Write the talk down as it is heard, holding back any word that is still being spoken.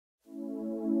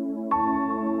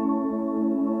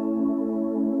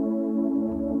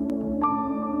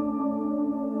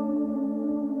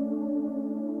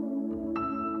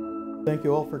Thank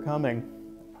you all for coming.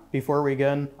 Before we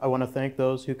begin, I want to thank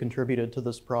those who contributed to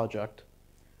this project.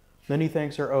 Many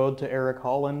thanks are owed to Eric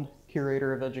Holland,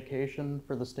 Curator of Education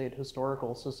for the State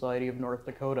Historical Society of North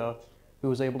Dakota, who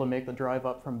was able to make the drive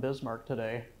up from Bismarck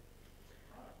today.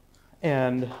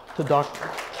 And to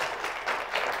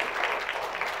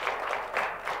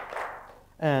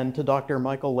Dr.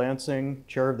 Michael Lansing,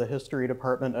 Chair of the History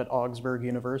Department at Augsburg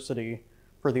University,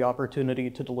 for the opportunity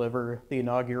to deliver the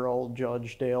inaugural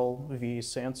Judge Dale V.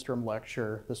 Sandstrom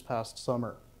Lecture this past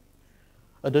summer.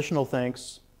 Additional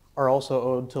thanks are also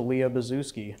owed to Leah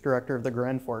Bazuski, Director of the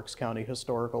Grand Forks County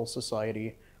Historical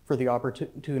Society, for the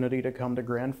opportunity to come to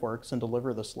Grand Forks and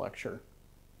deliver this lecture.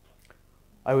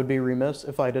 I would be remiss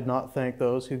if I did not thank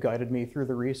those who guided me through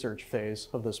the research phase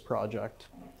of this project.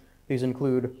 These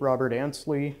include Robert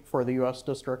Ansley for the U.S.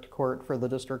 District Court for the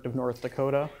District of North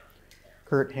Dakota,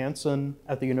 Kurt Hansen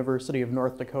at the University of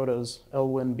North Dakota's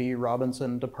Elwyn B.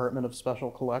 Robinson Department of Special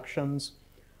Collections,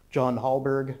 John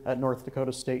Hallberg at North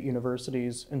Dakota State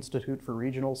University's Institute for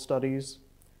Regional Studies,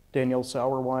 Daniel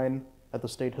Sauerwein at the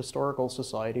State Historical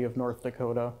Society of North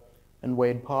Dakota, and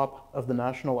Wade Popp of the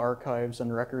National Archives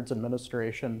and Records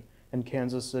Administration in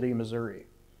Kansas City, Missouri.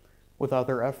 Without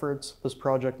their efforts, this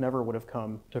project never would have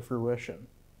come to fruition.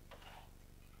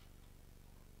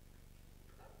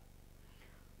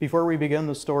 Before we begin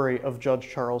the story of Judge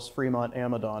Charles Fremont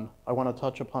Amidon, I want to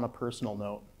touch upon a personal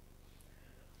note.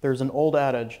 There's an old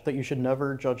adage that you should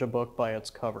never judge a book by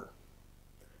its cover.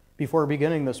 Before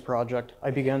beginning this project, I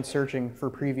began searching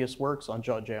for previous works on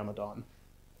Judge Amidon.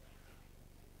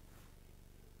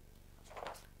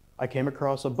 I came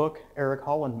across a book Eric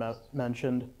Holland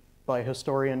mentioned by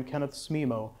historian Kenneth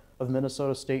Smemo of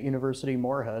Minnesota State University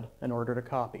Moorhead and ordered a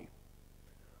copy.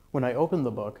 When I opened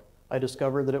the book, I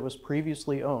discovered that it was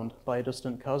previously owned by a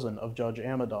distant cousin of Judge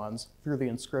Amidon's through the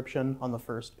inscription on the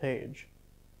first page.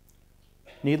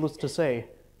 Needless to say,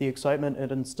 the excitement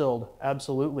it instilled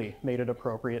absolutely made it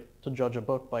appropriate to judge a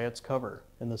book by its cover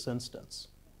in this instance.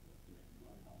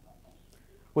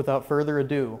 Without further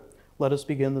ado, let us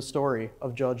begin the story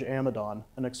of Judge Amidon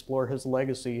and explore his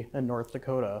legacy in North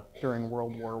Dakota during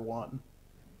World War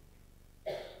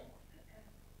I.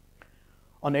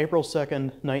 On April 2,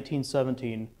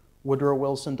 1917, Woodrow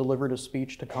Wilson delivered a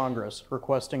speech to Congress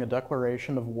requesting a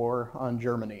declaration of war on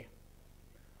Germany.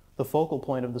 The focal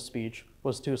point of the speech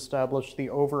was to establish the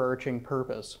overarching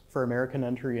purpose for American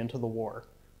entry into the war,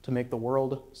 to make the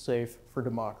world safe for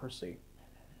democracy.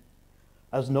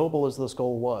 As noble as this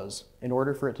goal was, in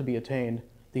order for it to be attained,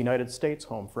 the United States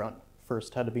home front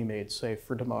first had to be made safe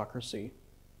for democracy.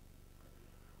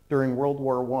 During World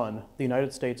War I, the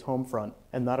United States home front,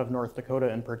 and that of North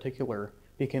Dakota in particular,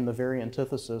 became the very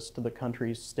antithesis to the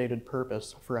country's stated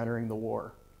purpose for entering the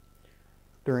war.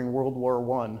 During World War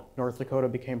I, North Dakota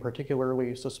became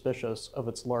particularly suspicious of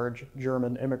its large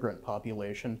German immigrant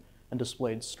population and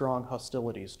displayed strong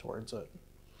hostilities towards it.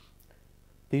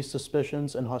 These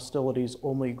suspicions and hostilities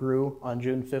only grew on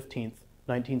June 15,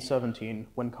 1917,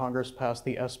 when Congress passed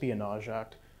the Espionage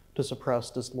Act to suppress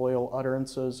disloyal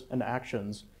utterances and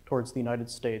actions towards the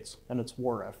United States and its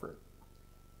war effort.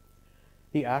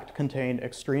 The act contained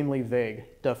extremely vague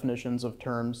definitions of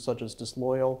terms such as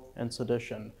disloyal and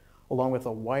sedition, along with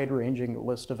a wide-ranging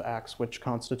list of acts which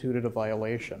constituted a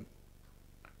violation.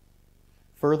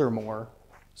 Furthermore,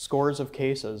 scores of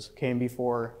cases came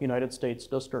before United States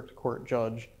District Court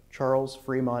Judge Charles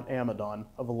Fremont Amidon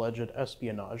of alleged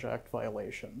Espionage Act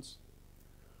violations.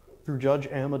 Through Judge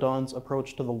Amidon's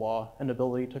approach to the law and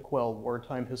ability to quell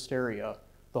wartime hysteria,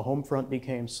 the home front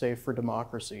became safe for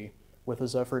democracy, with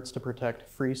his efforts to protect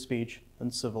free speech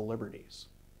and civil liberties.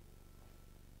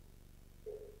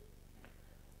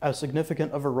 As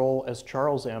significant of a role as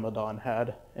Charles Amidon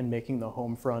had in making the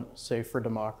home front safe for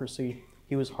democracy,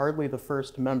 he was hardly the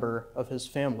first member of his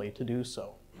family to do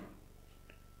so.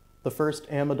 The first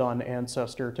Amidon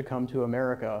ancestor to come to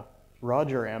America,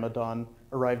 Roger Amidon,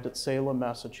 arrived at Salem,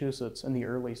 Massachusetts in the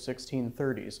early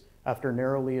 1630s after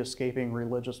narrowly escaping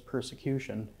religious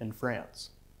persecution in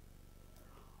France.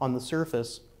 On the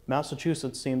surface,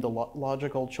 Massachusetts seemed a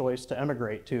logical choice to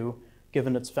emigrate to,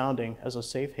 given its founding as a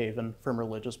safe haven from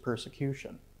religious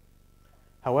persecution.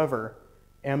 However,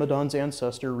 Amidon's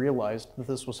ancestor realized that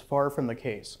this was far from the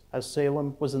case, as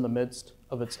Salem was in the midst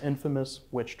of its infamous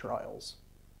witch trials.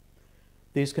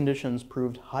 These conditions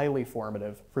proved highly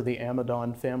formative for the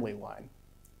Amidon family line.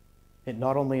 It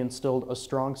not only instilled a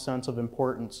strong sense of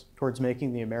importance towards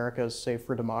making the Americas safe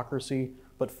for democracy,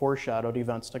 but foreshadowed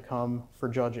events to come for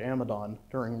Judge Amidon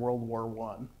during World War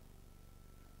I.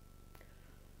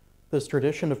 This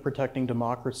tradition of protecting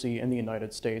democracy in the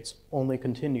United States only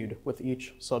continued with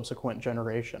each subsequent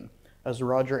generation, as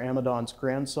Roger Amidon's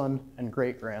grandson and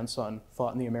great-grandson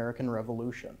fought in the American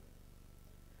Revolution.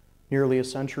 Nearly a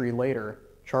century later,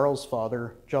 Charles'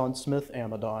 father, John Smith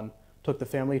Amidon, took the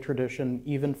family tradition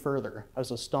even further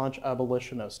as a staunch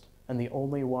abolitionist and the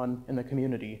only one in the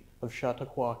community of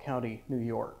Chautauqua County, New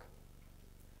York.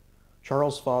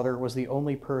 Charles' father was the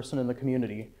only person in the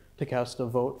community to cast a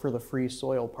vote for the Free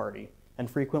Soil Party and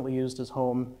frequently used his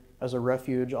home as a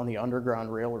refuge on the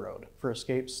Underground Railroad for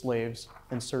escaped slaves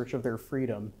in search of their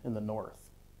freedom in the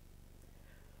North.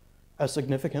 As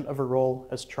significant of a role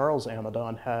as Charles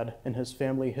Amidon had in his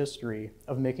family history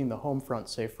of making the home front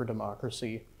safe for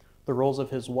democracy, the roles of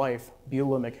his wife,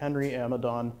 Beulah McHenry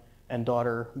Amidon, and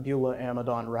daughter, Beulah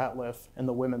Amidon Ratliff, in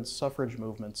the women's suffrage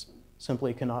movements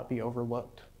simply cannot be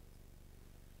overlooked.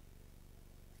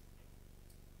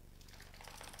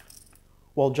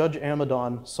 While Judge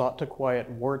Amidon sought to quiet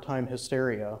wartime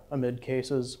hysteria amid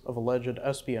cases of alleged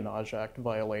Espionage Act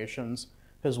violations,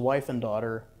 his wife and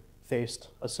daughter faced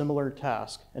a similar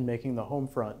task in making the home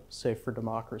front safe for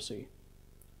democracy.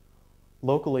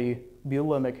 Locally,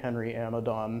 Beulah McHenry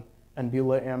Amidon and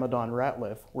Beulah Amidon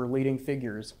Ratliff were leading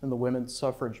figures in the women's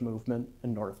suffrage movement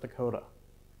in North Dakota.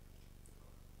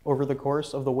 Over the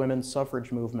course of the women's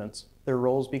suffrage movements, their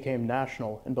roles became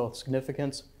national in both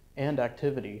significance and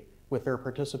activity, with their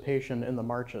participation in the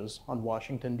marches on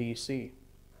Washington, D.C.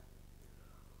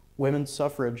 Women's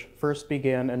suffrage first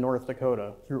began in North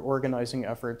Dakota through organizing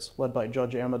efforts led by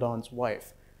Judge Amidon's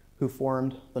wife, who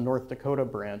formed the North Dakota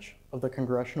branch of the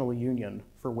Congressional Union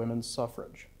for Women's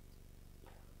Suffrage.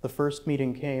 The first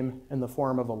meeting came in the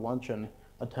form of a luncheon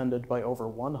attended by over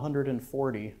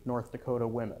 140 North Dakota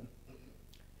women.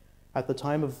 At the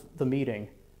time of the meeting,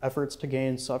 efforts to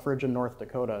gain suffrage in North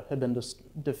Dakota had been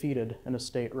defeated in a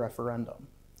state referendum.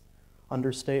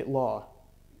 Under state law,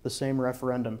 the same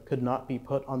referendum could not be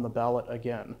put on the ballot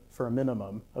again for a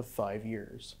minimum of 5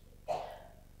 years.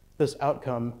 This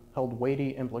outcome held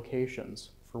weighty implications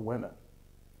for women.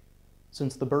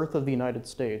 Since the birth of the United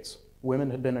States, women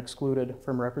had been excluded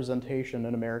from representation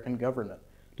in American government,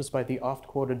 despite the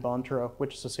oft-quoted mantra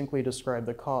which succinctly described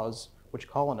the cause which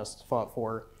colonists fought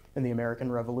for in the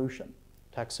American Revolution: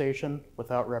 taxation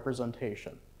without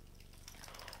representation.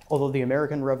 Although the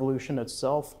American Revolution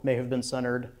itself may have been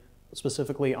centered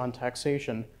specifically on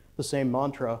taxation, the same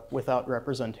mantra, without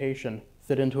representation,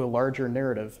 fit into a larger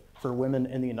narrative for women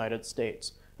in the United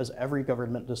States, as every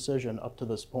government decision up to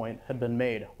this point had been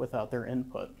made without their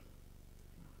input.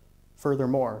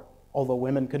 Furthermore, although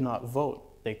women could not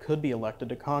vote, they could be elected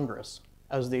to Congress,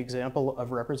 as the example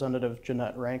of Representative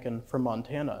Jeanette Rankin from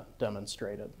Montana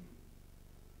demonstrated.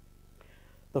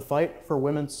 The fight for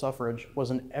women's suffrage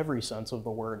was in every sense of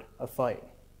the word a fight.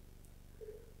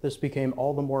 This became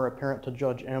all the more apparent to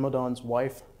Judge Amidon's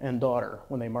wife and daughter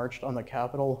when they marched on the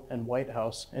Capitol and White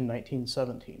House in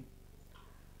 1917.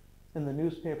 In the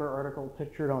newspaper article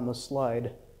pictured on the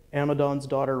slide, Amidon's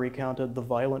daughter recounted the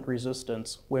violent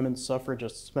resistance women's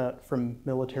suffragists met from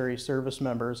military service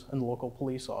members and local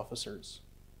police officers.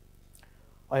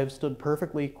 I have stood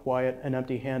perfectly quiet and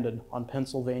empty-handed on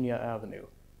Pennsylvania Avenue,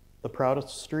 the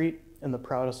proudest street in the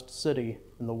proudest city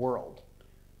in the world,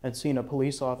 and seen a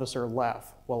police officer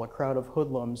laugh while a crowd of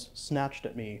hoodlums snatched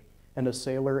at me and a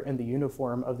sailor in the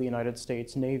uniform of the United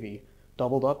States Navy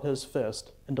doubled up his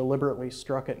fist and deliberately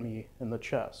struck at me in the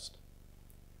chest.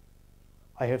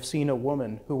 I have seen a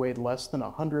woman who weighed less than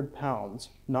 100 pounds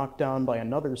knocked down by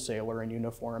another sailor in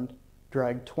uniform,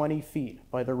 dragged 20 feet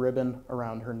by the ribbon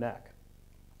around her neck.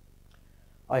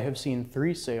 I have seen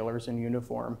 3 sailors in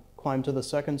uniform climb to the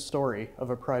second story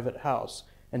of a private house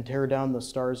and tear down the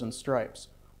stars and stripes,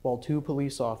 while 2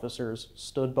 police officers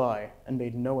stood by and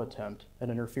made no attempt at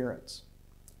interference.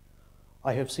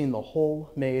 I have seen the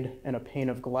hole made in a pane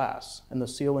of glass in the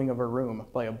ceiling of a room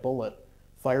by a bullet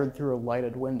fired through a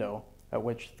lighted window at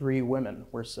which 3 women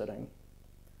were sitting.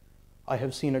 I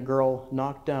have seen a girl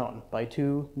knocked down by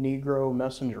 2 Negro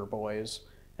messenger boys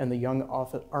and the young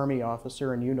Army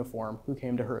officer in uniform who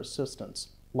came to her assistance,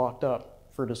 locked up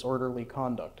for disorderly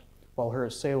conduct, while her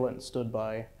assailant stood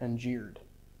by and jeered.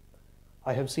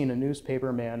 I have seen a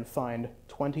newspaper man fined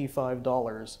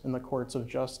 $25 in the courts of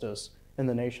justice in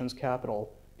the nation's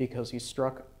capital because he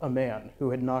struck a man who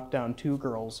had knocked down 2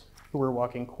 girls who were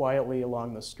walking quietly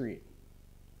along the street.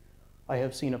 I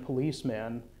have seen a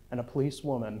policeman and a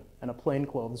policewoman and a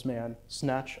plainclothes man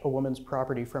snatch a woman's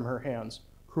property from her hands,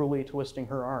 cruelly twisting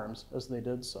her arms as they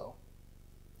did so.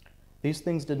 These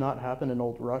things did not happen in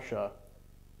old Russia.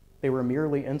 They were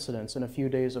merely incidents in a few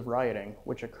days of rioting,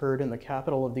 which occurred in the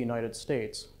capital of the United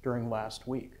States during last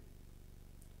week.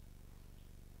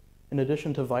 In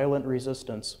addition to violent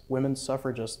resistance, women's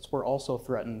suffragists were also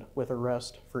threatened with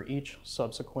arrest for each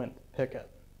subsequent picket.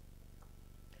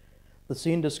 The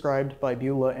scene described by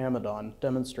Beulah Amidon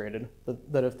demonstrated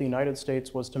that if the United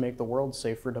States was to make the world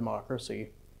safe for democracy,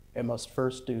 it must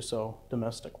first do so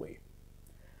domestically.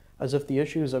 As if the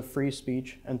issues of free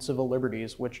speech and civil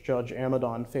liberties which Judge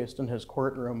Amidon faced in his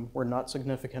courtroom were not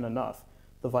significant enough,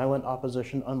 the violent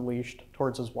opposition unleashed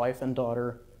towards his wife and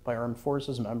daughter by armed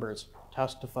forces members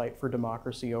tasked to fight for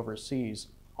democracy overseas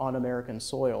on American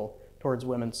soil towards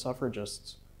women's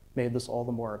suffragists made this all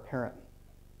the more apparent.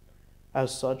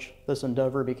 As such, this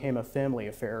endeavor became a family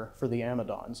affair for the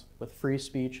Amidons, with free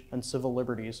speech and civil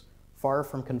liberties far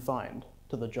from confined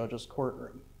to the judge's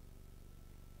courtroom.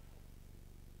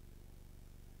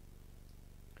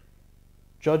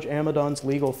 Judge Amidon's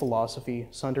legal philosophy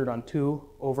centered on two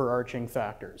overarching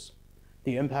factors: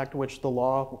 the impact which the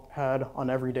law had on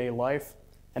everyday life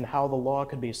and how the law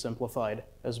could be simplified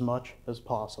as much as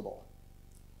possible.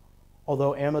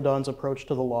 Although Amidon's approach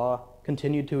to the law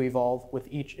continued to evolve with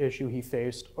each issue he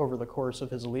faced over the course of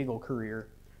his legal career,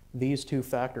 these two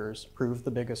factors proved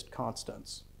the biggest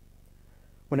constants.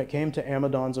 When it came to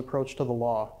Amidon's approach to the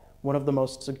law, one of the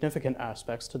most significant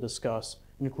aspects to discuss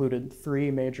included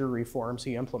three major reforms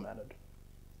he implemented.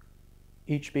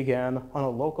 Each began on a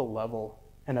local level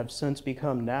and have since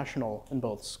become national in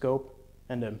both scope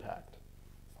and impact.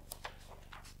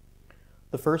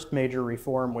 The first major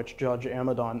reform which Judge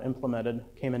Amidon implemented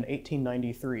came in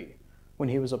 1893, when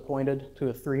he was appointed to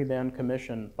a three-man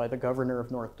commission by the governor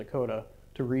of North Dakota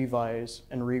to revise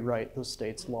and rewrite the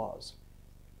state's laws.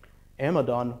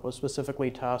 Amidon was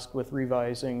specifically tasked with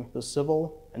revising the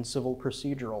civil and civil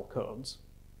procedural codes.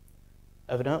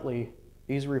 Evidently,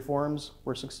 these reforms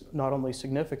were not only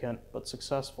significant, but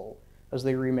successful, as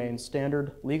they remain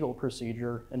standard legal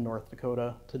procedure in North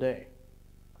Dakota today.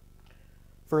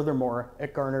 Furthermore,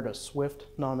 it garnered a swift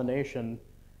nomination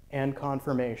and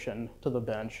confirmation to the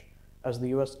bench as the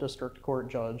U.S. District Court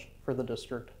Judge for the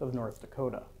District of North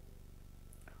Dakota.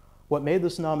 What made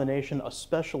this nomination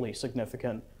especially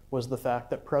significant was the fact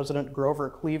that President Grover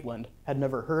Cleveland had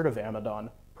never heard of Amidon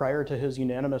prior to his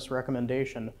unanimous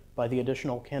recommendation by the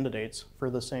additional candidates for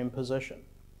the same position.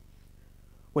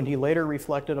 When he later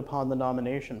reflected upon the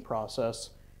nomination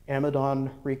process,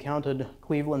 Amidon recounted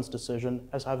Cleveland's decision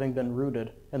as having been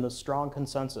rooted in the strong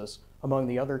consensus among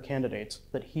the other candidates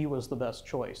that he was the best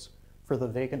choice for the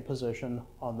vacant position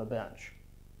on the bench.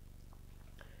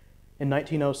 In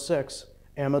 1906,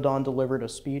 Amidon delivered a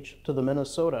speech to the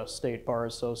Minnesota State Bar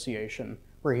Association,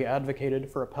 where he advocated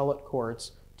for appellate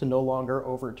courts to no longer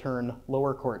overturn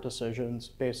lower court decisions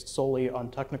based solely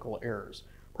on technical errors,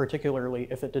 particularly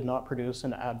if it did not produce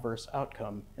an adverse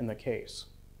outcome in the case.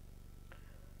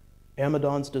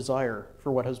 Amidon's desire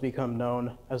for what has become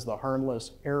known as the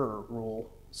harmless error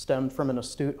rule stemmed from an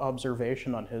astute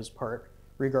observation on his part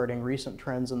regarding recent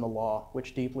trends in the law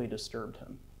which deeply disturbed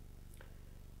him.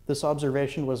 This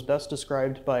observation was best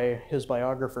described by his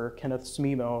biographer, Kenneth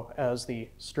Smemo, as the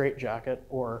straitjacket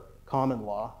or common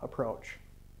law approach.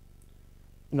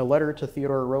 In a letter to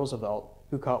Theodore Roosevelt,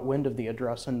 who caught wind of the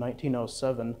address in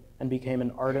 1907 and became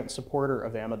an ardent supporter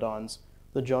of Amidon's,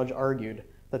 the judge argued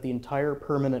that the entire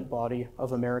permanent body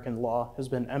of American law has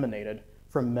been emanated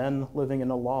from men living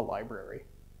in a law library.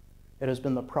 It has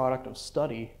been the product of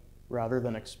study rather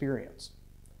than experience.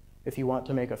 If you want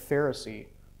to make a Pharisee,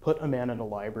 put a man in a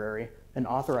library and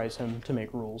authorize him to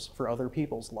make rules for other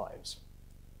people's lives.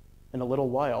 In a little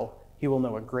while, he will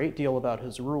know a great deal about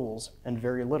his rules and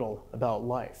very little about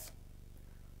life.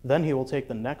 Then he will take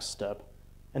the next step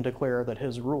and declare that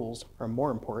his rules are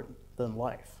more important than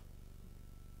life.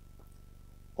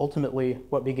 Ultimately,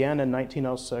 what began in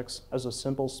 1906 as a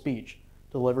simple speech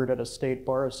delivered at a state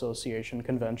bar association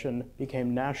convention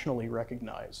became nationally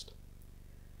recognized.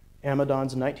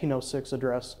 Amidon's 1906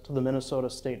 address to the Minnesota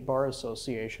State Bar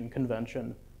Association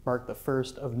convention marked the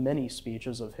first of many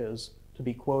speeches of his to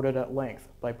be quoted at length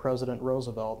by President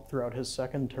Roosevelt throughout his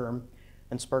second term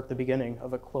and sparked the beginning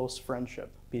of a close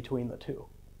friendship between the two.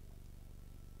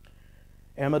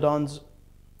 Amidon's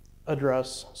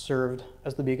address served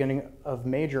as the beginning of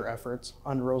major efforts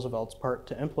on Roosevelt's part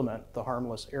to implement the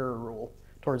harmless error rule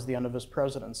towards the end of his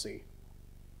presidency.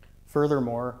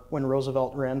 Furthermore, when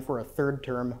Roosevelt ran for a third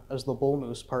term as the Bull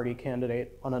Moose Party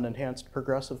candidate on an enhanced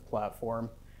progressive platform,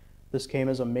 this came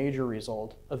as a major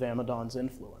result of Amidon's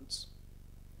influence.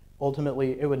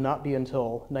 Ultimately, it would not be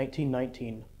until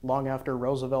 1919, long after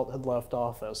Roosevelt had left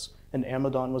office and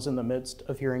Amidon was in the midst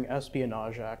of hearing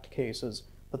Espionage Act cases,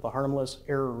 that the harmless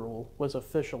error rule was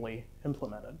officially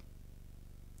implemented.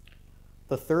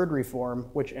 The third reform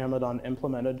which Amidon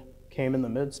implemented came in the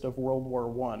midst of World War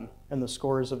I and the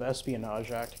scores of Espionage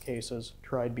Act cases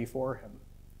tried before him.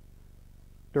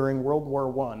 During World War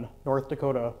I, North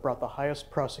Dakota brought the highest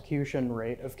prosecution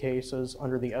rate of cases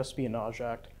under the Espionage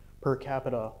Act per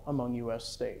capita among U.S.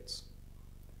 states.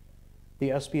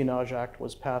 The Espionage Act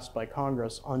was passed by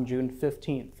Congress on June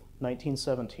 15,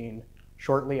 1917,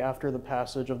 shortly after the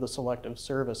passage of the Selective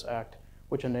Service Act,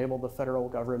 which enabled the federal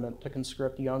government to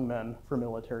conscript young men for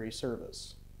military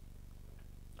service.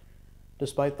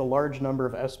 Despite the large number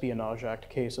of Espionage Act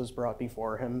cases brought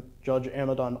before him, Judge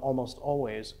Amidon almost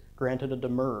always granted a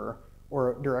demurrer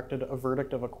or directed a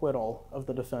verdict of acquittal of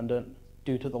the defendant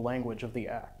due to the language of the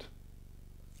act.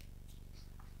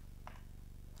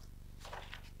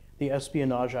 The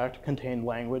Espionage Act contained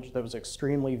language that was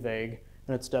extremely vague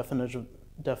in its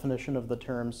definition of the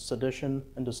terms sedition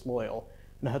and disloyal,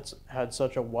 and had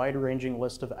such a wide-ranging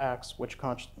list of acts which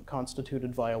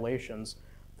constituted violations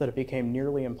that it became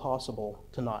nearly impossible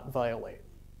to not violate.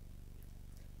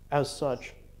 As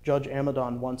such, Judge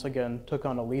Amidon once again took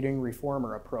on a leading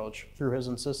reformer approach through his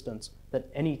insistence that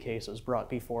any cases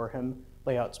brought before him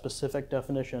lay out specific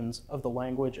definitions of the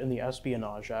language in the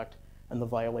Espionage Act and the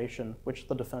violation which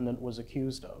the defendant was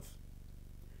accused of.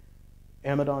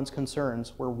 Amidon's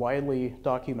concerns were widely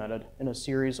documented in a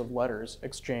series of letters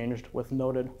exchanged with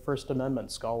noted First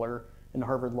Amendment scholar and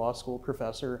Harvard Law School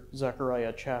professor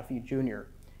Zechariah Chaffee, Jr.,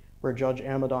 where Judge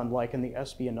Amidon likened the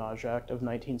Espionage Act of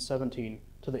 1917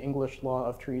 to the English law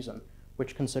of treason,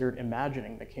 which considered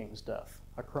imagining the king's death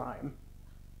a crime.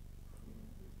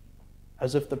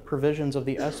 As if the provisions of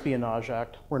the Espionage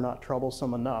Act were not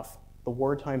troublesome enough, the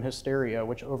wartime hysteria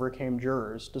which overcame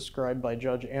jurors described by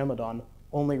Judge Amidon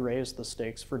only raised the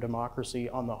stakes for democracy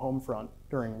on the home front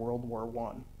during World War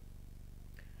I.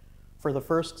 For the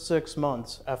first 6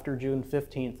 months after June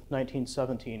 15,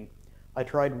 1917, I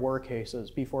tried war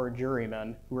cases before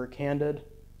jurymen who were candid,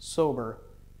 sober,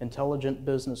 intelligent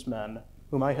businessmen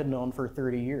whom I had known for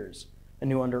 30 years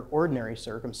and who under ordinary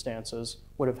circumstances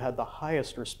would have had the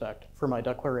highest respect for my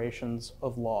declarations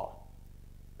of law.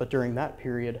 But during that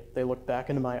period, they looked back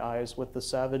into my eyes with the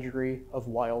savagery of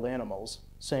wild animals,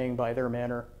 saying by their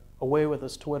manner, "Away with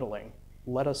his twiddling,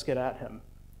 let us get at him."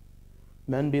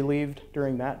 Men believed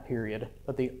during that period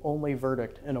that the only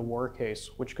verdict in a war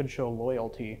case which could show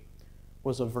loyalty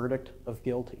was a verdict of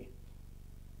guilty.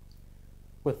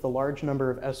 With the large number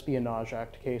of Espionage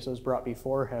Act cases brought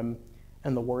before him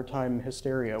and the wartime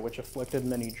hysteria which afflicted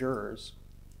many jurors,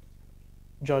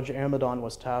 Judge Amidon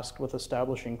was tasked with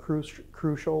establishing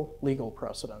crucial legal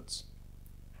precedents.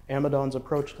 Amidon's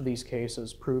approach to these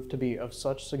cases proved to be of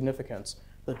such significance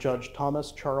that Judge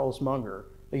Thomas Charles Munger,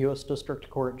 a U.S. District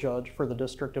Court judge for the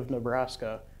District of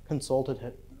Nebraska,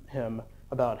 consulted him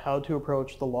about how to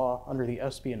approach the law under the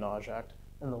Espionage Act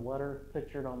in the letter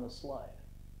pictured on the slide.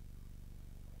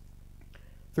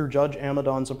 Through Judge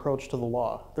Amidon's approach to the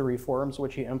law, the reforms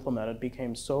which he implemented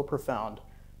became so profound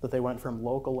that they went from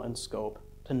local in scope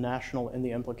to national in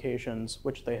the implications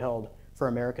which they held for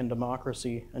American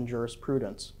democracy and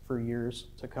jurisprudence for years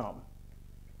to come.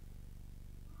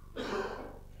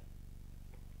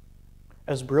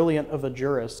 As brilliant of a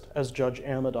jurist as Judge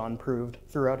Amidon proved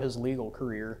throughout his legal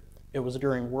career, it was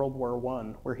during World War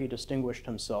I where he distinguished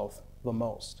himself the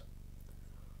most.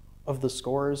 Of the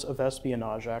scores of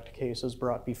Espionage Act cases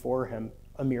brought before him,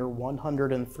 a mere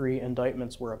 103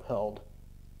 indictments were upheld.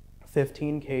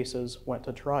 15 cases went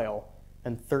to trial,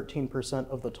 and 13%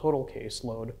 of the total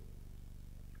caseload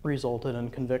resulted in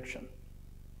conviction.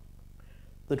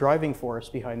 The driving force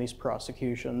behind these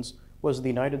prosecutions was the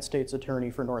United States Attorney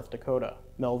for North Dakota,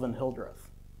 Melvin Hildreth.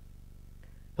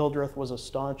 Hildreth was a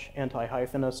staunch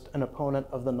anti-hyphenist and opponent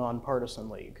of the Nonpartisan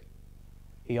League.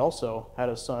 He also had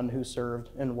a son who served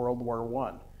in World War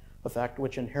I, a fact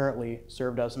which inherently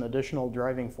served as an additional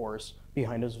driving force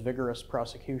behind his vigorous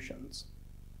prosecutions.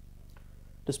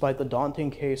 Despite the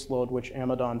daunting caseload which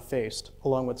Amidon faced,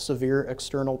 along with severe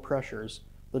external pressures,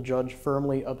 the judge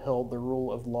firmly upheld the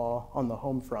rule of law on the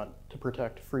home front to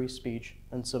protect free speech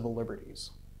and civil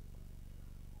liberties.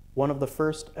 One of the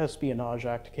first Espionage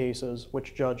Act cases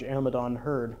which Judge Amidon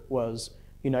heard was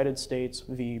United States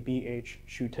v. B.H.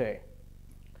 Chute.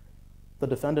 The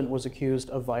defendant was accused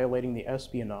of violating the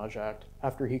Espionage Act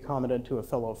after he commented to a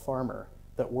fellow farmer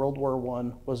that World War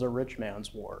I was a rich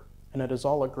man's war, and it is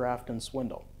all a graft and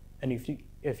swindle, and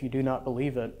if you do not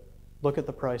believe it, look at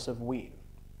the price of wheat.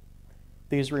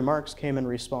 These remarks came in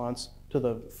response to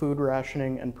the food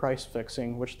rationing and price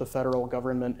fixing which the federal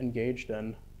government engaged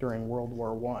in during World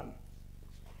War I.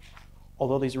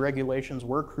 Although these regulations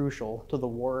were crucial to the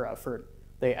war effort,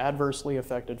 they adversely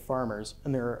affected farmers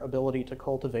and their ability to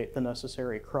cultivate the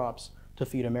necessary crops to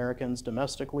feed Americans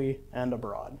domestically and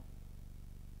abroad.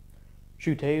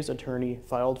 Choute's attorney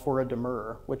filed for a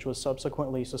demurrer, which was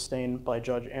subsequently sustained by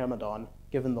Judge Amidon,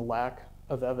 given the lack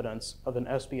of evidence of an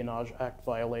Espionage Act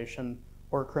violation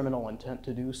or criminal intent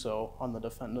to do so on the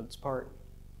defendant's part.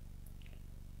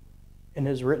 In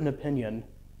his written opinion,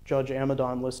 Judge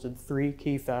Amidon listed 3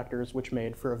 key factors which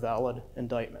made for a valid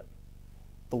indictment.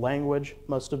 The language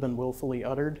must have been willfully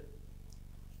uttered.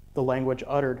 The language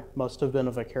uttered must have been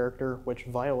of a character which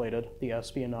violated the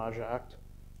Espionage Act.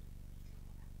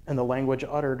 And the language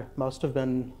uttered must have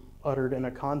been uttered in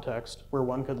a context where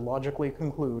one could logically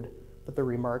conclude that the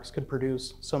remarks could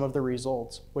produce some of the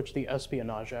results which the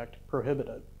Espionage Act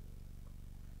prohibited.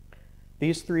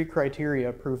 These 3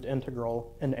 criteria proved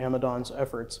integral in Amidon's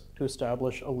efforts to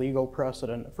establish a legal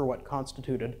precedent for what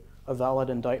constituted a valid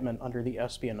indictment under the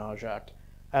Espionage Act,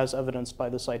 as evidenced by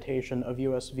the citation of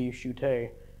U.S. v.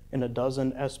 Choute in a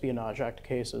dozen Espionage Act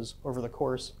cases over the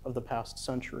course of the past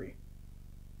century.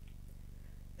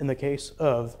 In the case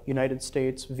of United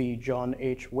States v. John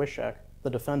H. Wischek, the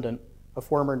defendant, a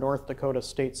former North Dakota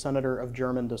state senator of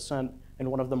German descent and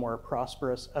one of the more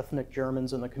prosperous ethnic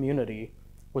Germans in the community,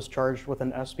 was charged with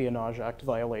an Espionage Act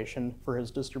violation for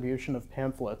his distribution of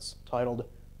pamphlets titled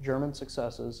German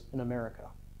Successes in America.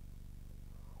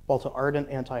 While to ardent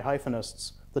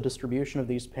anti-hyphenists, the distribution of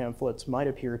these pamphlets might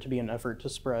appear to be an effort to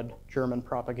spread German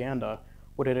propaganda,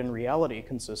 what it in reality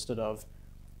consisted of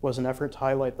was an effort to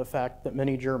highlight the fact that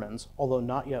many Germans, although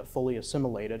not yet fully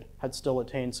assimilated, had still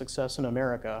attained success in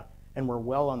America and were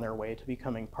well on their way to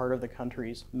becoming part of the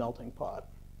country's melting pot.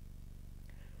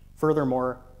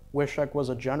 Furthermore, Wischek was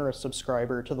a generous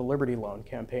subscriber to the Liberty Loan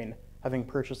campaign, having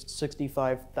purchased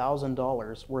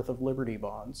 $65,000 worth of Liberty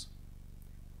bonds.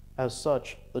 As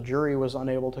such, the jury was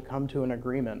unable to come to an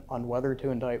agreement on whether to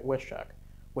indict Wischek,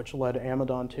 which led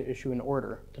Amidon to issue an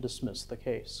order to dismiss the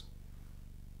case.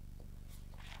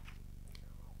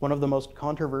 One of the most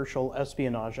controversial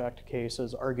Espionage Act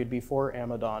cases argued before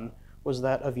Amidon was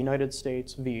that of United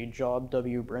States v. Job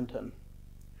W. Brinton.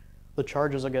 The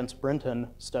charges against Brinton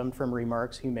stemmed from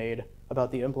remarks he made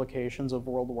about the implications of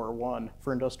World War I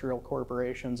for industrial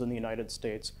corporations in the United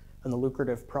States and the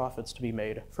lucrative profits to be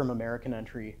made from American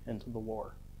entry into the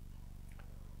war.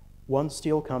 One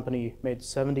steel company made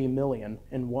 $70 million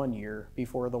in 1 year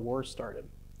before the war started,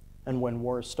 and when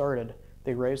war started,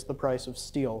 they raised the price of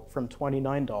steel from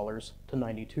 $29 to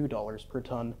 $92 per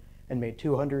ton and made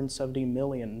 $270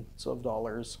 million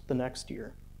the next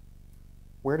year.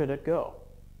 Where did it go?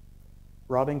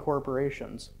 Robbing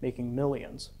corporations, making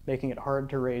millions, making it hard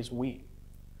to raise wheat.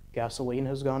 Gasoline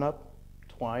has gone up,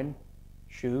 twine,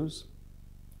 shoes.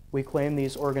 We claim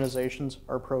these organizations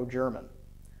are pro-German.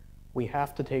 We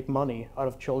have to take money out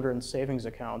of children's savings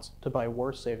accounts to buy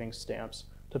war savings stamps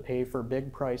to pay for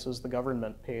big prices the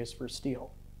government pays for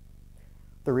steel.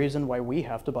 The reason why we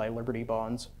have to buy Liberty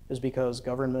bonds is because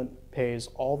government pays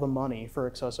all the money for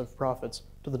excessive profits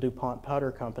to the DuPont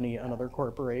Powder Company and other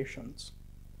corporations.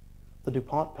 The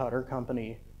DuPont Powder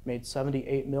Company made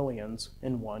 $78 million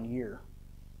in 1 year.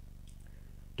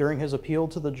 During his appeal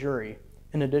to the jury,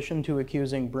 in addition to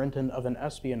accusing Brinton of an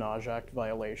Espionage Act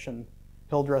violation,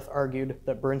 Hildreth argued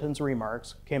that Brinton's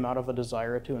remarks came out of a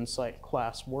desire to incite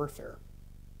class warfare.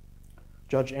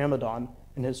 Judge Amidon,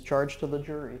 in his charge to the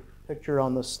jury, pictured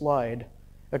on the slide,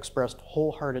 expressed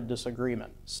wholehearted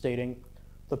disagreement, stating,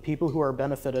 "The people who are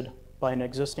benefited by an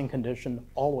existing condition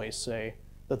always say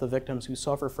that the victims who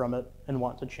suffer from it and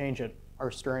want to change it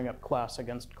are stirring up class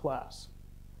against class."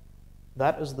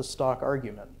 That is the stock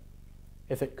argument.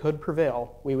 If it could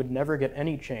prevail, we would never get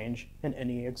any change in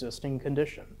any existing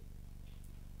condition.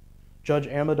 Judge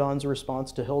Amidon's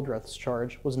response to Hildreth's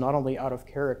charge was not only out of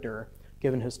character,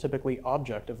 given his typically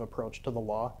objective approach to the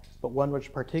law, but one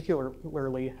which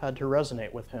particularly had to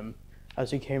resonate with him, as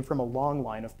he came from a long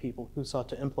line of people who sought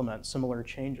to implement similar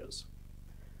changes.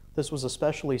 This was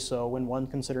especially so when one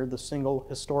considered the single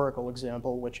historical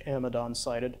example which Amidon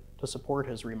cited to support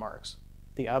his remarks,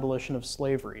 the abolition of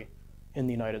slavery in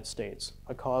the United States,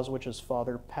 a cause which his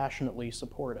father passionately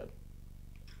supported.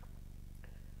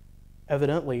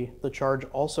 Evidently, the charge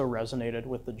also resonated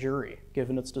with the jury,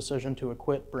 given its decision to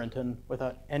acquit Brinton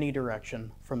without any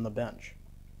direction from the bench.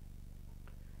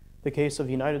 The case of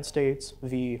United States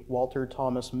v. Walter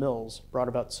Thomas Mills brought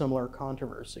about similar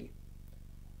controversy.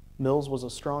 Mills was a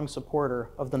strong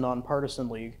supporter of the Nonpartisan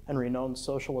League and renowned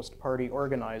Socialist Party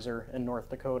organizer in North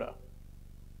Dakota.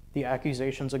 The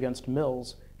accusations against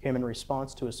Mills came in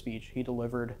response to a speech he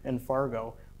delivered in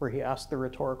Fargo, where he asked the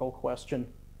rhetorical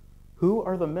question, "Who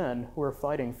are the men who are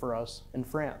fighting for us in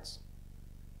France?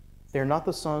 They are not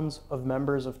the sons of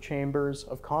members of chambers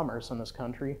of commerce in this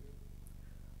country.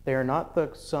 They are not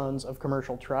the sons of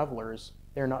commercial travelers.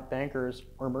 They are not bankers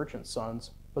or merchant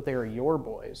sons, but they are your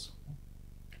boys.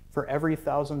 For every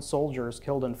 1,000 soldiers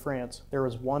killed in France, there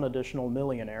was one additional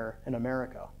millionaire in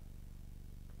America.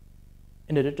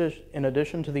 In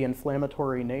addition to the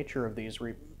inflammatory nature of these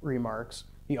remarks,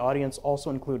 the audience also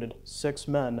included 6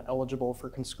 men eligible for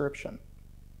conscription.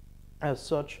 As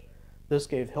such, this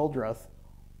gave Hildreth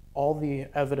all the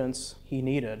evidence he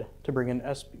needed to bring an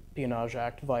Espionage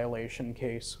Act violation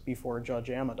case before Judge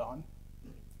Amidon.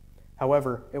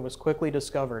 However, it was quickly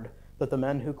discovered that the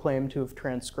men who claimed to have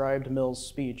transcribed Mill's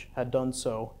speech had done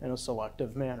so in a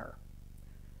selective manner.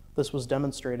 This was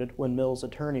demonstrated when Mill's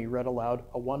attorney read aloud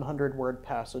a 100-word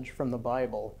passage from the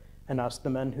Bible and asked the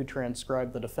men who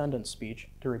transcribed the defendant's speech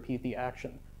to repeat the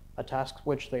action, a task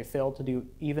which they failed to do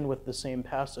even with the same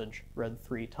passage read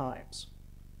 3 times.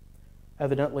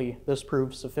 Evidently, this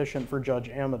proved sufficient for Judge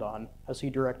Amidon, as he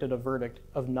directed a verdict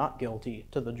of not guilty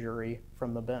to the jury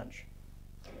from the bench.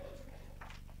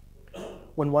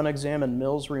 When one examined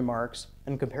Mill's remarks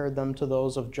and compared them to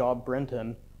those of Job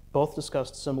Brinton, both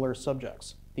discussed similar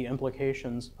subjects, the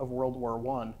implications of World War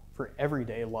I for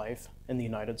everyday life in the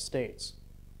United States.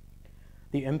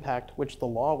 The impact which the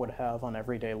law would have on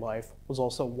everyday life was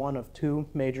also one of 2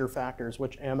 major factors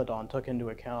which Amidon took into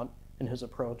account in his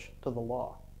approach to the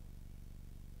law.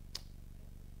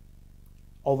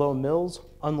 Although Mills,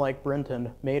 unlike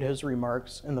Brinton, made his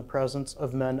remarks in the presence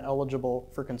of men eligible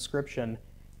for conscription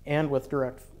and with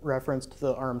direct reference to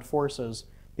the armed forces,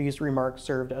 these remarks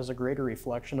served as a greater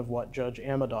reflection of what Judge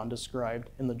Amidon described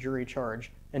in the jury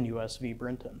charge in U.S. v.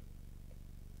 Brinton.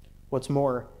 What's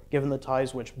more, given the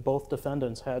ties which both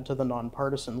defendants had to the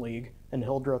Nonpartisan League and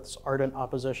Hildreth's ardent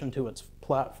opposition to its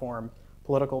platform,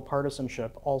 political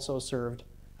partisanship also served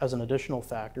as an additional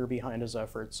factor behind his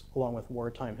efforts, along with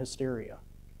wartime hysteria.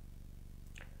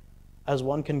 As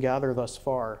one can gather thus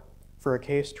far, for a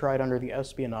case tried under the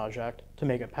Espionage Act to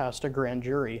make it past a grand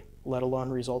jury, let alone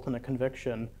result in a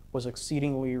conviction, was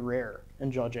exceedingly rare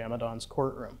in Judge Amidon's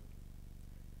courtroom.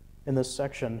 In this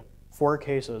section, 4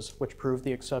 cases which prove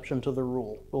the exception to the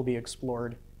rule will be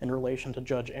explored in relation to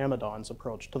Judge Amidon's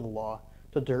approach to the law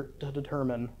to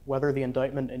determine whether the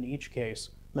indictment in each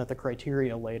case met the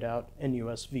criteria laid out in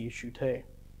U.S. v. Chute.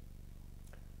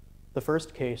 The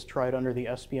first case tried under the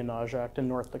Espionage Act in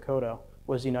North Dakota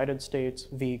was United States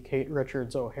v. Kate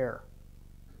Richards O'Hare.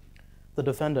 The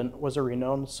defendant was a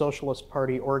renowned Socialist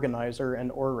Party organizer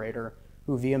and orator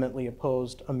who vehemently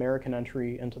opposed American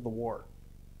entry into the war.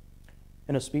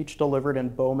 In a speech delivered in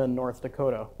Bowman, North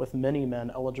Dakota, with many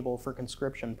men eligible for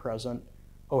conscription present,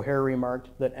 O'Hare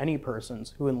remarked that any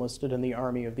persons who enlisted in the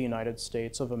Army of the United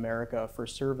States of America for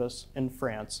service in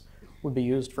France would be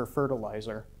used for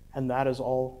fertilizer, and that is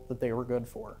all that they were good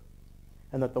for,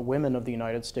 and that the women of the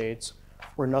United States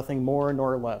were nothing more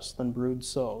nor less than brood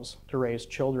sows to raise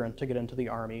children to get into the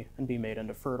Army and be made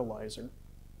into fertilizer.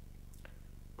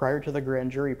 Prior to the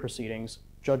grand jury proceedings,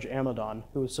 Judge Amidon,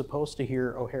 who was supposed to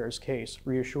hear O'Hare's case,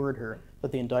 reassured her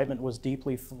that the indictment was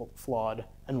deeply flawed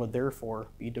and would therefore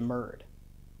be demurred.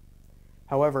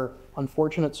 However,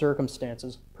 unfortunate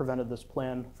circumstances prevented this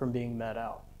plan from being met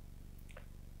out.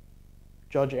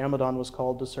 Judge Amidon was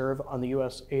called to serve on the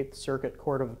U.S. 8th Circuit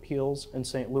Court of Appeals in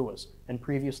St. Louis and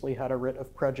previously had a writ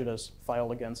of prejudice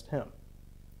filed against him.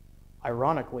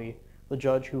 Ironically, the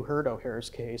judge who heard O'Hare's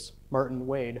case, Martin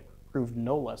Wade, proved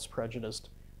no less prejudiced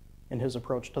in his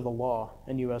approach to the law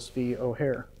in U.S. v.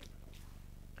 O'Hare.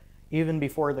 Even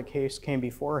before the case came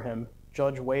before him,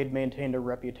 Judge Wade maintained a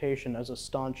reputation as a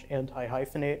staunch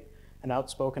anti-hyphenate and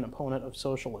outspoken opponent of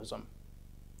socialism.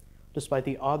 Despite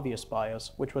the obvious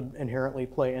bias which would inherently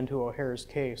play into O'Hare's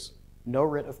case, no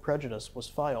writ of prejudice was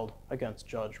filed against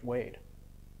Judge Wade.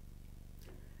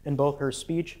 In both her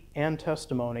speech and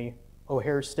testimony,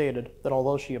 O'Hare stated that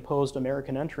although she opposed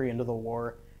American entry into the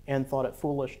war and thought it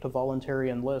foolish to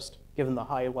voluntarily enlist given the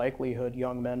high likelihood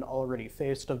young men already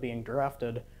faced of being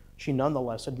drafted, she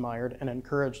nonetheless admired and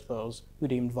encouraged those who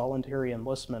deemed voluntary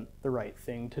enlistment the right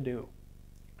thing to do.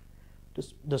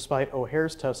 Despite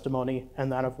O'Hare's testimony and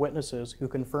that of witnesses who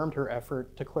confirmed her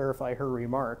effort to clarify her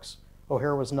remarks,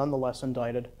 O'Hare was nonetheless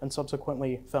indicted and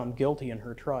subsequently found guilty in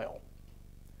her trial.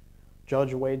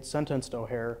 Judge Wade sentenced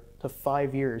O'Hare to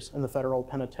 5 years in the federal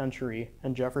penitentiary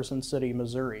in Jefferson City,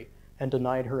 Missouri, and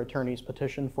denied her attorney's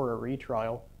petition for a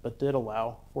retrial, but did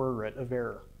allow for a writ of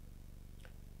error.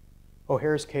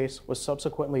 O'Hare's case was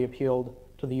subsequently appealed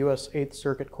to the U.S. 8th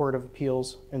Circuit Court of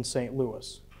Appeals in St.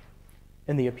 Louis.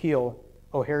 In the appeal,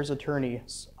 O'Hare's attorney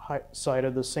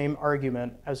cited the same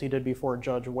argument as he did before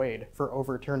Judge Wade for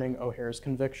overturning O'Hare's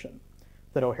conviction,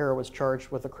 that O'Hare was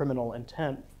charged with a criminal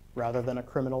intent rather than a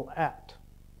criminal act.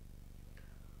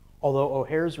 Although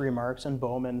O'Hare's remarks and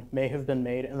Bowman may have been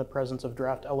made in the presence of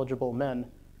draft-eligible men,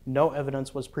 no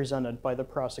evidence was presented by the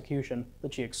prosecution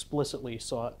that she explicitly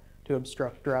sought to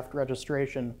obstruct draft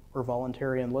registration or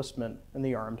voluntary enlistment in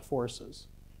the armed forces.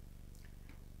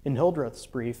 In Hildreth's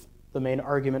brief, the main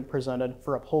argument presented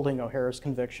for upholding O'Hare's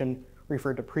conviction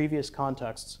referred to previous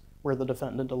contexts where the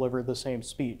defendant delivered the same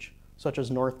speech, such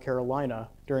as North Carolina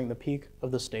during the peak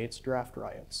of the state's draft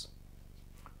riots.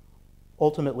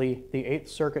 Ultimately, the Eighth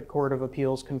Circuit Court of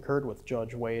Appeals concurred with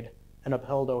Judge Wade and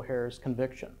upheld O'Hare's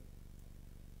conviction.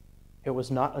 It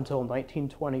was not until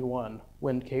 1921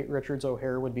 when Kate Richards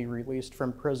O'Hare would be released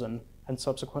from prison and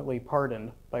subsequently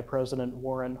pardoned by President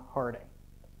Warren Harding.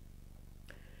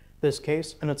 This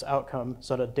case and its outcome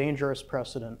set a dangerous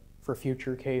precedent for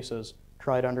future cases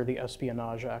tried under the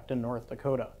Espionage Act in North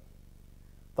Dakota.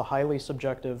 The highly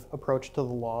subjective approach to the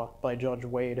law by Judge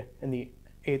Wade in the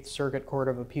Eighth Circuit Court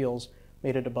of Appeals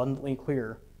made it abundantly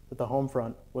clear that the home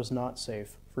front was not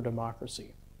safe for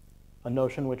democracy, a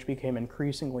notion which became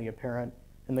increasingly apparent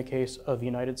in the case of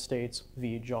United States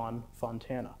v. John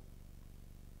Fontana.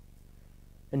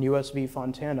 In U.S. v.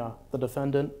 Fontana, the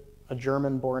defendant, a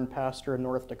German-born pastor in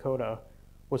North Dakota,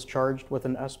 was charged with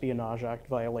an Espionage Act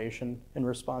violation in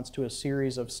response to a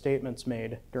series of statements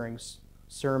made during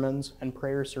sermons and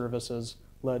prayer services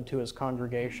led to his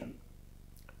congregation.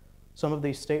 Some of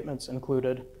these statements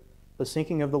included, "The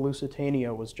sinking of the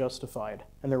Lusitania was justified,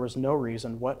 and there was no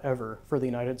reason whatever for the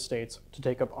United States to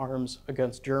take up arms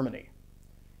against Germany.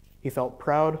 He felt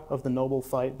proud of the noble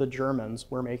fight the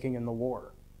Germans were making in the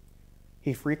war.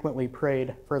 He frequently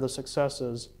prayed for the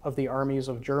successes of the armies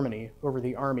of Germany over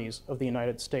the armies of the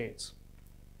United States.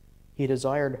 He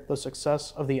desired the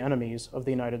success of the enemies of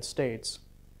the United States,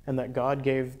 and that God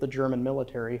gave the German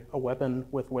military a weapon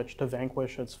with which to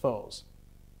vanquish its foes,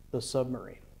 the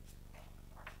submarine."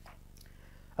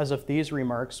 As if these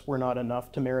remarks were not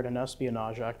enough to merit an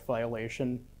Espionage Act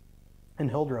violation, in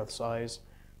Hildreth's eyes,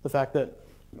 the fact that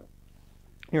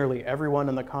nearly everyone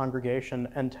in the congregation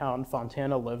and town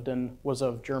Fontana lived in was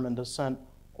of German descent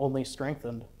only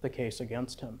strengthened the case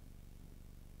against him.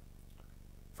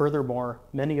 Furthermore,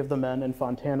 many of the men in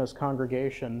Fontana's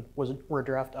congregation were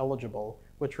draft eligible,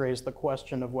 which raised the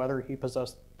question of whether he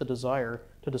possessed the desire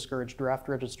to discourage draft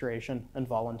registration and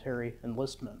voluntary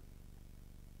enlistment.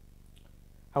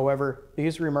 However,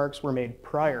 these remarks were made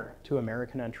prior to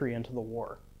American entry into the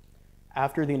war.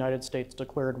 After the United States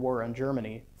declared war on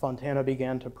Germany, Fontana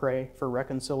began to pray for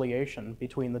reconciliation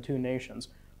between the two nations,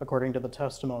 according to the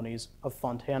testimonies of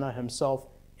Fontana himself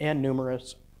and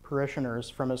numerous parishioners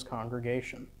from his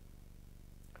congregation.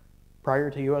 Prior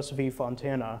to U.S. v.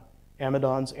 Fontana,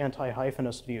 Amidon's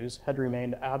anti-hyphenist views had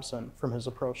remained absent from his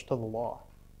approach to the law.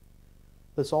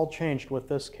 This all changed with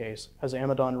this case, as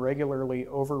Amidon regularly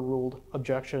overruled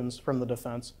objections from the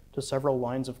defense to several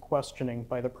lines of questioning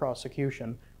by the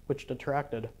prosecution, which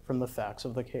detracted from the facts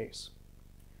of the case.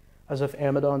 As if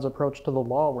Amidon's approach to the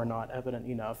law were not evident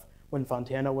enough, when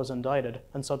Fontana was indicted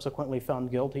and subsequently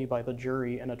found guilty by the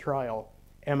jury in a trial,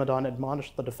 Amidon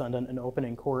admonished the defendant in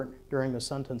opening court during the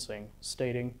sentencing,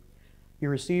 stating, "You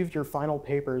received your final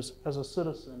papers as a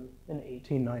citizen in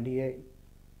 1898.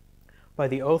 By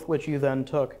the oath which you then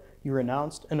took, you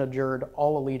renounced and adjured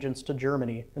all allegiance to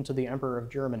Germany and to the Emperor of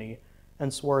Germany,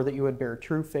 and swore that you would bear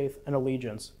true faith and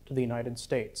allegiance to the United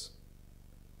States.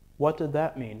 What did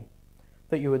that mean?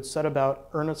 That you would set about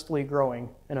earnestly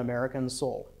growing an American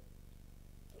soul.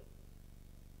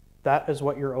 That is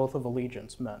what your oath of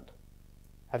allegiance meant.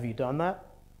 Have you done that?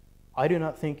 I do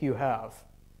not think you have.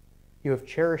 You have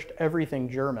cherished everything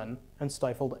German and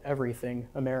stifled everything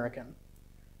American.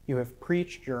 You have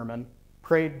preached German,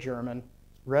 prayed German,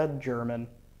 read German,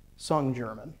 sung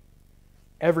German.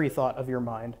 Every thought of your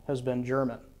mind has been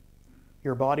German.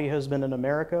 Your body has been in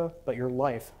America, but your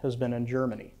life has been in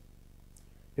Germany.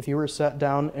 If you were set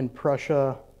down in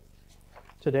Prussia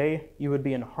today, you would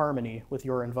be in harmony with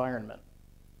your environment.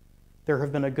 There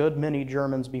have been a good many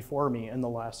Germans before me in the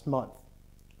last month.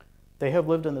 They have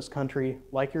lived in this country,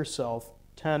 like yourself,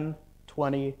 10,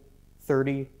 20,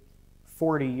 30,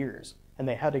 40 years, and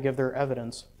they had to give their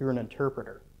evidence through an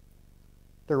interpreter.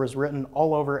 There was written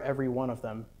all over every one of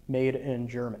them, made in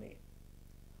Germany.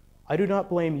 I do not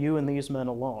blame you and these men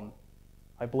alone.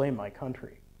 I blame my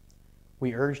country.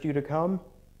 We urged you to come.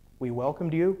 We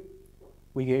welcomed you.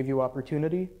 We gave you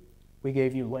opportunity. We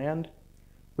gave you land.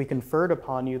 We conferred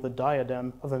upon you the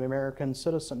diadem of American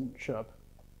citizenship,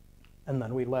 and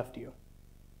then we left you."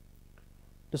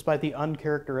 Despite the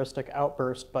uncharacteristic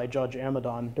outburst by Judge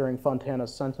Amidon during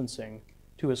Fontana's sentencing,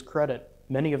 to his credit,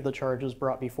 many of the charges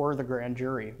brought before the grand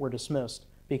jury were dismissed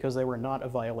because they were not a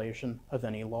violation of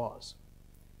any laws.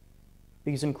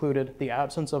 These included the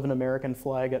absence of an American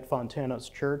flag at Fontana's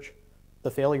church,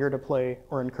 the failure to play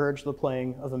or encourage the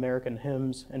playing of American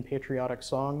hymns and patriotic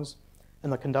songs,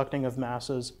 and the conducting of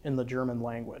masses in the German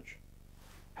language.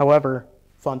 However,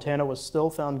 Fontana was still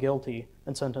found guilty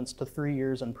and sentenced to 3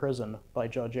 years in prison by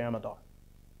Judge Amidon.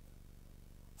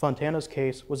 Fontana's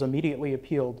case was immediately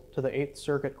appealed to the Eighth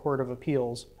Circuit Court of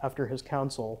Appeals after his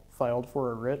counsel filed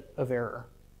for a writ of error.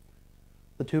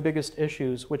 The two biggest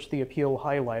issues which the appeal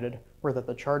highlighted were that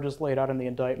the charges laid out in the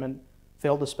indictment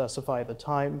failed to specify the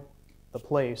time, the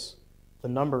place, the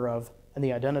number of, and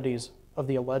the identities of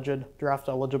the alleged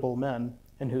draft-eligible men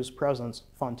in whose presence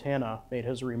Fontana made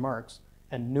his remarks,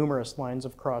 and numerous lines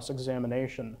of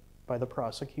cross-examination by the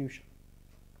prosecution.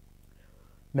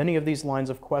 Many of these lines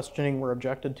of questioning were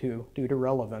objected to due to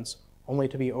relevance, only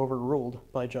to be overruled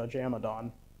by Judge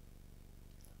Amidon.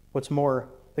 What's more,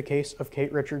 the case of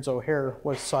Kate Richards O'Hare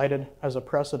was cited as a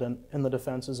precedent in the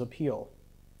defense's appeal.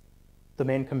 The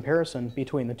main comparison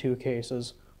between the two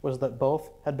cases was that both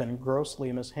had been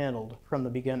grossly mishandled from the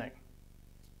beginning.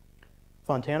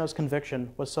 Fontana's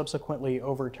conviction was subsequently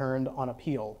overturned on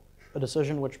appeal, a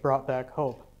decision which brought back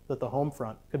hope that the home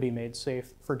front could be made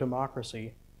safe for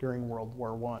democracy during World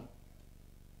War I.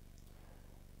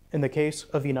 In the case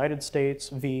of United States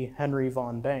v. Henry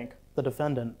Von Bank, the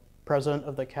defendant, president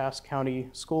of the Cass County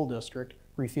School District,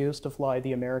 refused to fly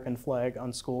the American flag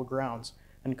on school grounds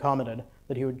and commented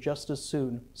that he would just as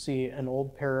soon see an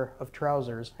old pair of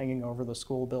trousers hanging over the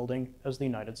school building as the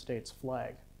United States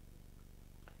flag.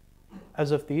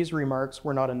 As if these remarks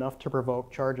were not enough to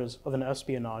provoke charges of an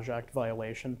Espionage Act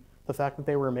violation, the fact that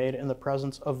they were made in the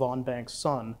presence of Von Bank's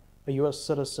son, a U.S.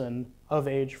 citizen of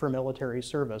age for military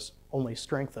service, only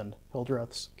strengthened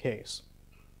Hildreth's case.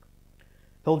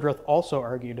 Hildreth also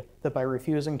argued that by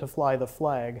refusing to fly the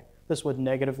flag, this would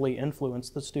negatively influence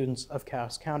the students of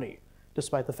Cass County,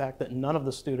 despite the fact that none of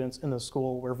the students in the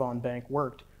school where Von Bank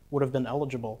worked would have been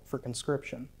eligible for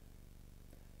conscription.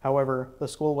 However, the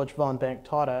school which Von Bank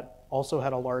taught at also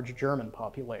had a large German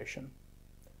population.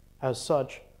 As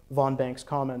such, Von Bank's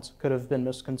comments could have been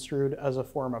misconstrued as a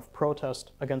form of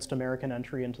protest against American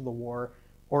entry into the war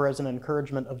or as an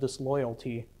encouragement of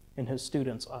disloyalty in his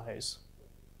students' eyes.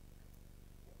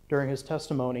 During his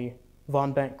testimony,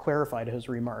 Von Bank clarified his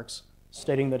remarks,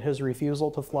 stating that his refusal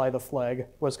to fly the flag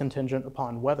was contingent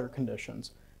upon weather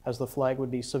conditions, as the flag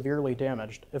would be severely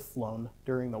damaged if flown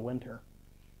during the winter.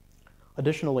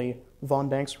 Additionally, Von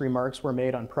Bank's remarks were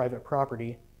made on private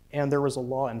property, and there was a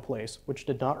law in place which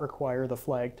did not require the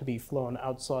flag to be flown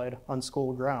outside on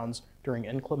school grounds during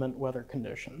inclement weather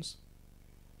conditions.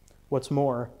 What's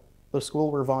more, the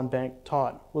school where Von Bank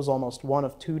taught was almost one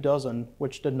of 2 dozen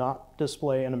which did not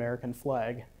display an American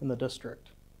flag in the district.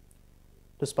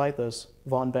 Despite this,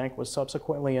 Von Bank was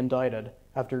subsequently indicted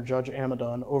after Judge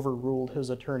Amidon overruled his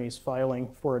attorney's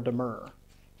filing for a demurrer.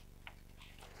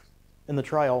 In the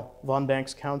trial, Von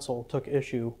Bank's counsel took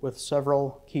issue with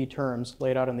several key terms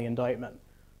laid out in the indictment,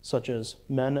 such as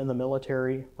men in the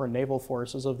military or naval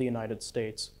forces of the United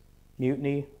States,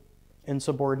 mutiny,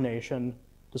 insubordination,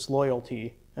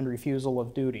 disloyalty, and refusal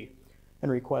of duty,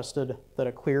 and requested that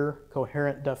a clear,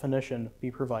 coherent definition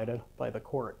be provided by the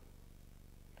court.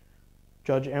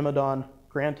 Judge Amidon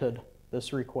granted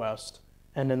this request,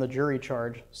 and in the jury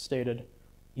charge stated,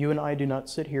 "You and I do not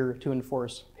sit here to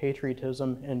enforce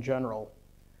patriotism in general.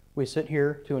 We sit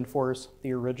here to enforce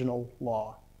the original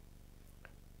law.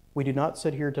 We do not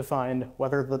sit here to find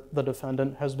whether the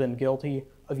defendant has been guilty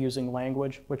of using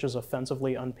language which is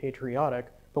offensively unpatriotic,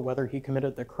 but whether he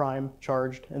committed the crime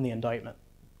charged in the indictment."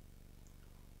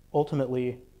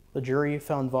 Ultimately, the jury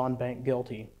found Von Bank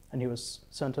guilty, and he was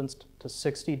sentenced to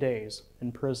 60 days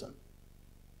in prison.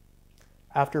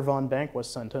 After Von Bank was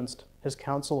sentenced, his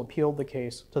counsel appealed the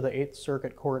case to the Eighth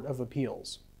Circuit Court of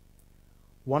Appeals.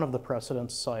 One of the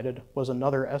precedents cited was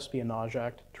another Espionage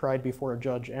Act tried before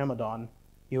Judge Amidon,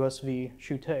 U.S. v.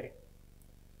 Chute.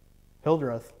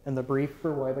 Hildreth, in the brief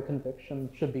for why the conviction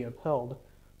should be upheld,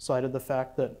 cited the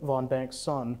fact that Von Bank's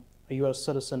son, a U.S.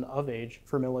 citizen of age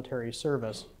for military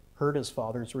service, heard his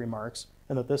father's remarks,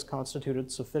 and that this constituted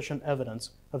sufficient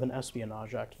evidence of an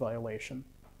Espionage Act violation.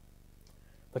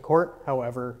 The court,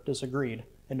 however, disagreed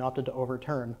and opted to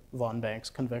overturn Von Bank's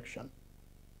conviction.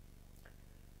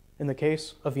 In the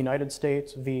case of United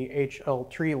States v. H.L.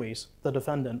 Treelease, the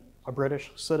defendant, a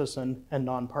British citizen and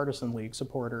nonpartisan League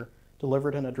supporter,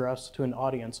 delivered an address to an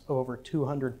audience of over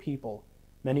 200 people,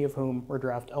 many of whom were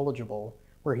draft eligible,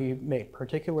 where he made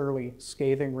particularly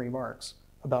scathing remarks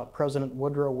about President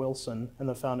Woodrow Wilson and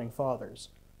the Founding Fathers,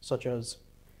 such as,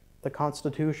 "The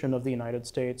Constitution of the United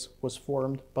States was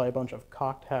formed by a bunch of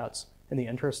cocked hats in the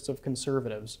interests of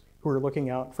conservatives, who were looking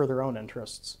out for their own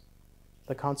interests.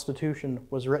 The Constitution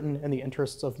was written in the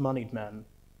interests of moneyed men.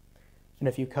 And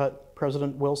if you cut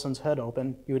President Wilson's head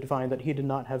open, you would find that he did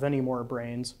not have any more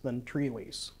brains than tree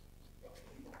lease.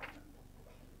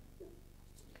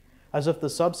 As if the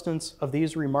substance of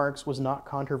these remarks was not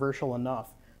controversial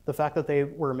enough, the fact that they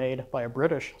were made by a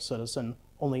British citizen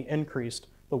only increased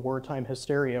the wartime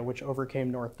hysteria which overcame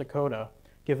North Dakota,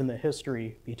 given the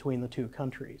history between the two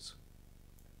countries.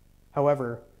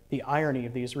 However, the irony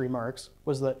of these remarks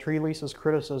was that tree lease's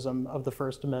criticism of the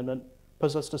First Amendment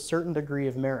possessed a certain degree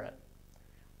of merit.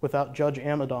 Without Judge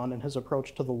Amidon and his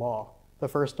approach to the law, the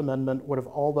First Amendment would have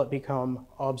all but become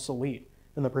obsolete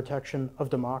in the protection of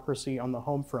democracy on the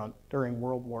home front during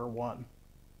World War I.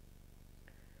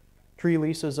 Tree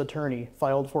lease's attorney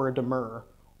filed for a demurrer,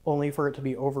 only for it to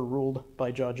be overruled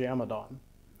by Judge Amidon.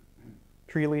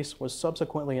 Tree lease was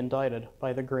subsequently indicted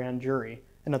by the grand jury,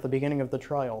 and at the beginning of the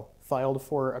trial, filed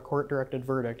for a court-directed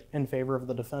verdict in favor of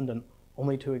the defendant,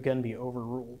 only to again be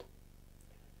overruled.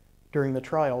 During the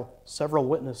trial, several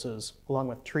witnesses, along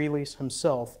with Tree lease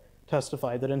himself,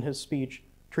 testified that in his speech,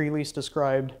 Tree lease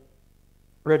described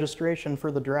registration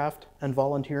for the draft and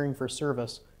volunteering for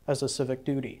service as a civic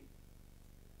duty.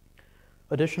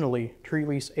 Additionally, Tree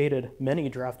lease aided many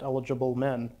draft-eligible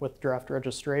men with draft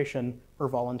registration or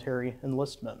voluntary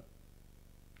enlistment.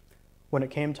 When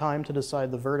it came time to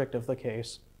decide the verdict of the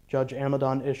case, Judge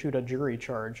Amidon issued a jury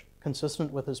charge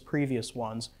consistent with his previous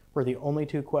ones, where the only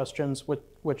two questions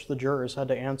which the jurors had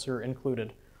to answer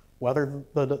included whether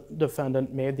the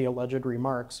defendant made the alleged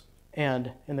remarks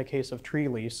and, in the case of Tree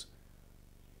lease,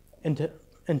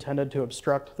 intended to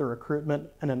obstruct the recruitment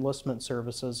and enlistment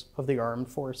services of the armed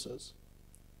forces.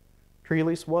 Tree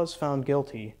lease was found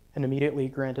guilty and immediately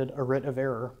granted a writ of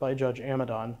error by Judge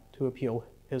Amidon to appeal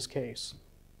his case.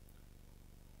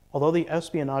 Although the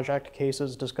Espionage Act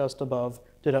cases discussed above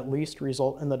did at least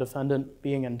result in the defendant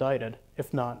being indicted,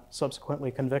 if not subsequently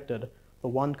convicted, the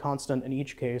one constant in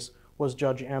each case was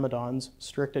Judge Amidon's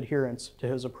strict adherence to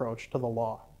his approach to the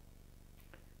law.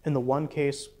 In the one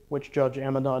case which Judge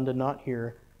Amidon did not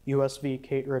hear, U.S. v.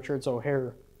 Kate Richards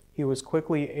O'Hare, he was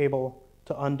quickly able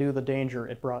to undo the danger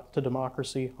it brought to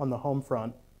democracy on the home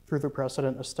front through the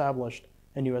precedent established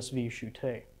in U.S. v.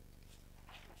 Chute.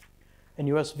 In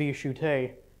U.S. v.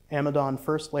 Chute, Amidon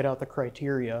first laid out the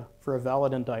criteria for a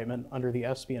valid indictment under the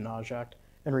Espionage Act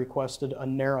and requested a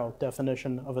narrow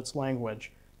definition of its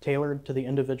language, tailored to the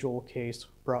individual case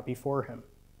brought before him.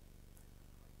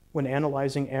 When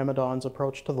analyzing Amidon's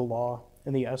approach to the law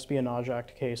in the Espionage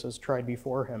Act cases tried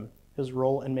before him, his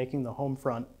role in making the home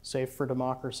front safe for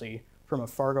democracy from a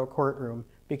Fargo courtroom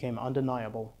became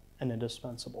undeniable and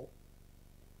indispensable.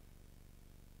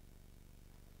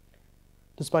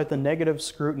 Despite the negative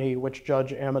scrutiny which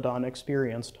Judge Amidon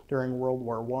experienced during World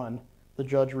War I, the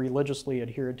judge religiously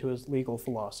adhered to his legal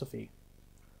philosophy.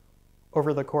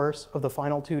 Over the course of the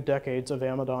final 2 decades of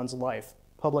Amidon's life,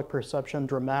 public perception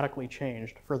dramatically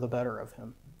changed for the better of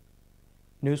him.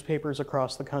 Newspapers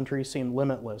across the country seemed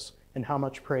limitless in how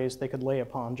much praise they could lay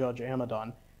upon Judge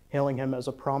Amidon, hailing him as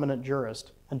a prominent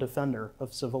jurist and defender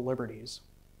of civil liberties.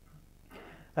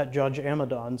 At Judge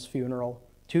Amidon's funeral,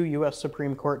 2 U.S.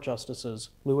 Supreme Court justices,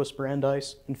 Louis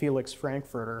Brandeis and Felix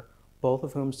Frankfurter, both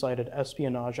of whom cited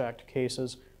Espionage Act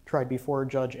cases tried before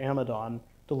Judge Amidon,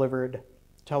 delivered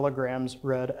telegrams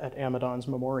read at Amidon's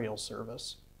memorial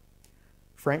service.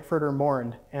 Frankfurter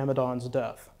mourned Amidon's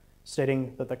death,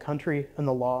 stating that the country and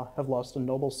the law have lost a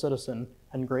noble citizen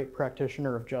and great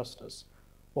practitioner of justice,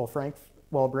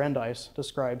 while Brandeis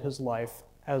described his life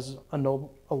as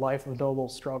a life of noble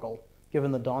struggle,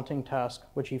 given the daunting task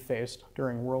which he faced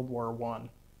during World War I,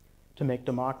 to make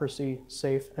democracy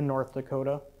safe in North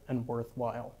Dakota and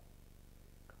worthwhile.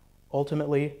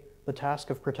 Ultimately, the task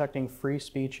of protecting free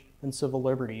speech and civil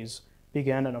liberties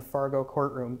began in a Fargo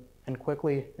courtroom and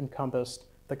quickly encompassed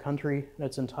the country in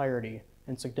its entirety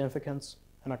in significance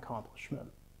and accomplishment.